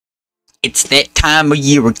It's that time of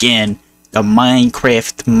year again, the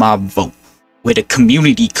Minecraft mob vote, where the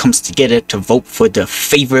community comes together to vote for the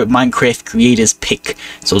favorite Minecraft creators pick.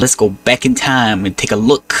 So let's go back in time and take a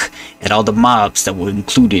look at all the mobs that were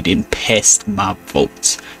included in past mob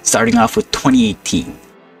votes, starting off with 2018.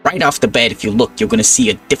 Right off the bat, if you look, you're going to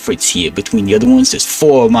see a difference here between the other ones. There's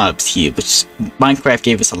 4 mobs here, which Minecraft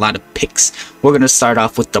gave us a lot of picks. We're going to start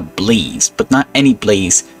off with the Blaze, but not any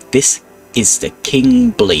Blaze. This is the King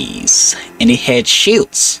Blaze, and it had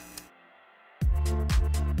shields.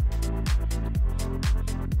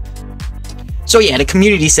 So yeah, the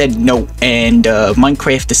community said no, and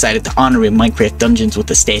Minecraft decided to honor in Minecraft Dungeons with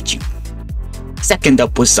a statue. Second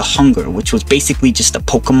up was the Hunger, which was basically just a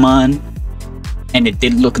Pokemon, and it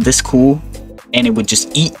did look this cool, and it would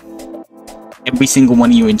just eat every single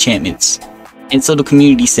one of your enchantments. And so the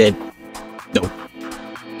community said no.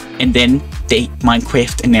 And then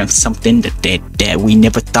Minecraft announced something that we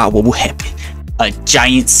never thought would happen. A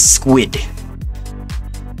giant squid.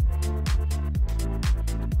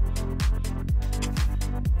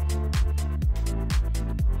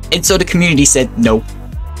 And so the community said no.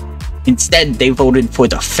 Instead, they voted for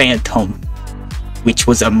the Phantom, which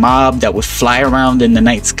was a mob that would fly around in the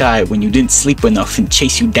night sky when you didn't sleep enough and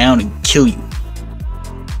chase you down and kill you.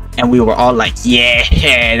 And we were all like,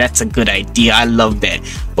 yeah, that's a good idea, I love that.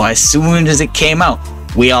 But as soon as it came out,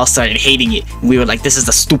 we all started hating it. We were like, this is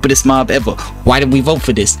the stupidest mob ever. Why did we vote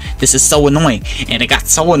for this? This is so annoying. And it got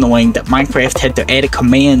so annoying that Minecraft had to add a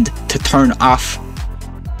command to turn off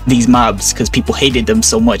these mobs because people hated them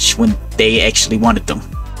so much when they actually wanted them.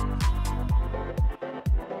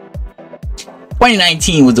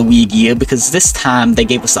 2019 was a weird year because this time they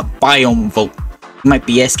gave us a biome vote. You might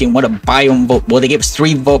be asking what a biome vote. Well, they gave us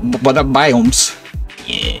 3 biomes,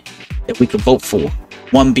 yeah, that we could vote for.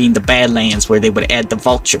 One being the Badlands, where they would add the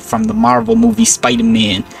Vulture from the Marvel movie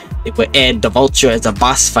Spider-Man. They would add the Vulture as a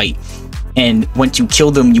boss fight, and once you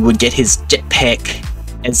killed him, you would get his jetpack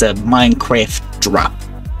as a Minecraft drop.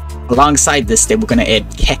 Alongside this, they were going to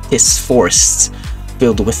add cactus forests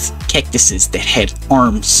filled with cactuses that had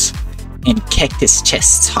arms, and cactus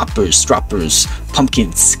chests, hoppers, droppers,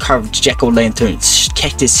 pumpkins, carved jack-o'-lanterns,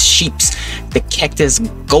 cactus sheeps, the cactus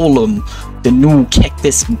golem, the new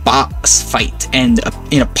cactus boss fight, and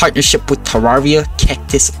in a partnership with Terraria,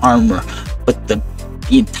 cactus armor. But the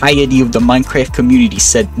entirety of the Minecraft community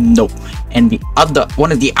said no. And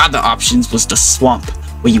one of the other options was the swamp,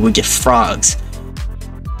 where you would get frogs.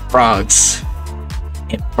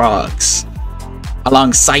 And frogs.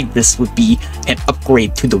 Alongside this would be an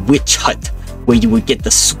upgrade to the witch hut, where you would get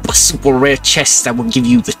the super rare chest that would give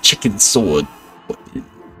you the chicken sword.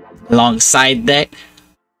 Alongside there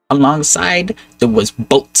was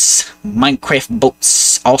boats, Minecraft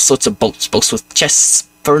boats, all sorts of boats with chests,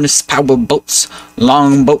 furnace powered boats,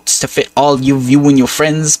 long boats to fit all you and your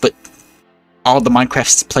friends. But all the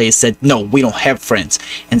Minecraft players said no, we don't have friends,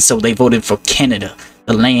 and so they voted for Canada,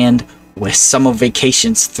 the land where summer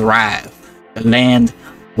vacations thrive. The land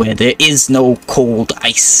where there is no cold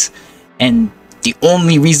ice. And the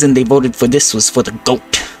only reason they voted for this was for the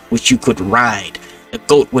goat, which you could ride. The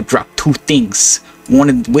goat would drop 2 things, one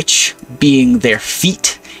of which being their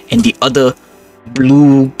feet and the other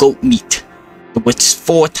blue goat meat. There was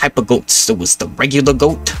 4 types of goats. There was the regular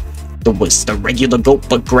goat, there was the regular goat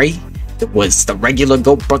but gray, there was the regular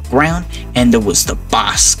goat but brown, and there was the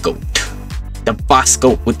boss goat. The boss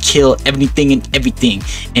goat would kill everything and everything,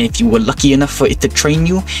 and if you were lucky enough for it to train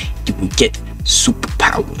you, you would get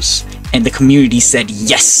superpowers. And the community said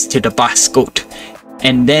yes to the boss goat,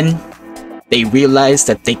 and then they realized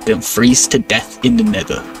that they could freeze to death in the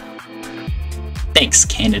nether. Thanks,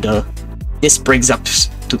 Canada. This brings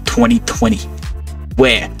us to 2020,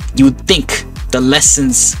 where you'd think the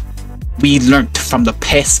lessons we learned from the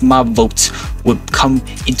past mob votes would come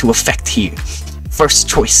into effect here. First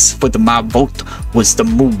choice for the mob vote was the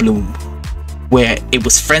Moo Bloom, where it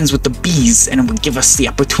was friends with the bees, and it would give us the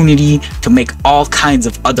opportunity to make all kinds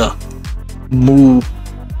of other moo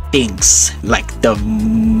things, like the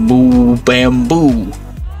Moo Bamboo.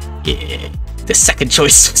 Yeah. The second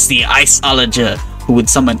choice was the Iceologer, who would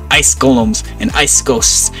summon ice golems and ice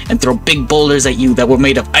ghosts and throw big boulders at you that were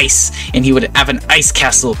made of ice, and he would have an ice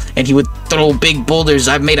castle, and he would throw big boulders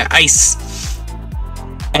I've made of ice.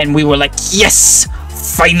 And we were like, yes,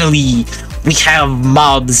 finally, we have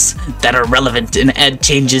mobs that are relevant and add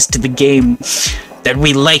changes to the game that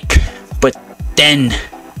we like. But then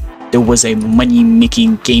there was a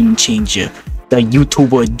money-making game changer. The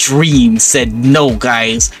YouTuber Dream said, no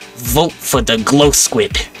guys, vote for the glow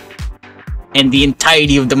squid. And the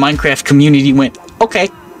entirety of the Minecraft community went, okay.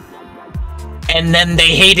 And then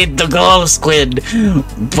they hated the glow squid.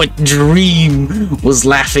 But Dream was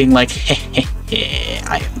laughing like, heh,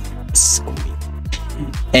 I am squid.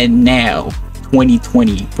 And now,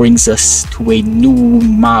 2020 brings us to a new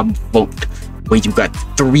mob vote, where you got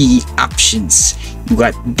 3 options. You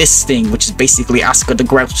got this thing, which is basically Oscar the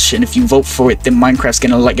Grouch, and if you vote for it, then Minecraft's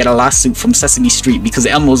gonna like get a lawsuit from Sesame Street, because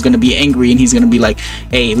Elmo's gonna be angry and he's gonna be like,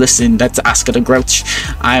 hey, listen, that's Oscar the Grouch.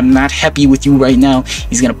 I'm not happy with you right now.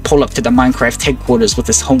 He's gonna pull up to the Minecraft headquarters with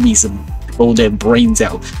his homies and blow their brains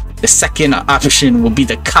out. The second option will be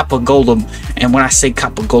the Copper Golem, and when I say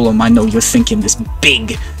Copper Golem, I know you're thinking this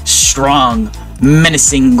big, strong,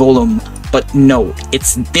 menacing golem, but no,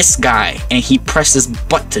 it's this guy, and he presses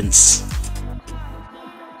buttons.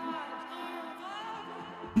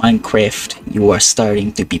 Minecraft, you are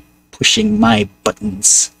starting to be pushing my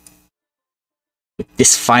buttons. With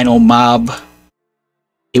this final mob,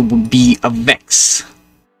 it would be a Vex,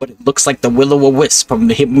 but it looks like the Will-O-Wisp from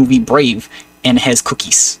the hit movie Brave, and it has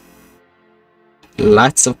cookies.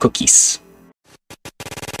 Lots of cookies.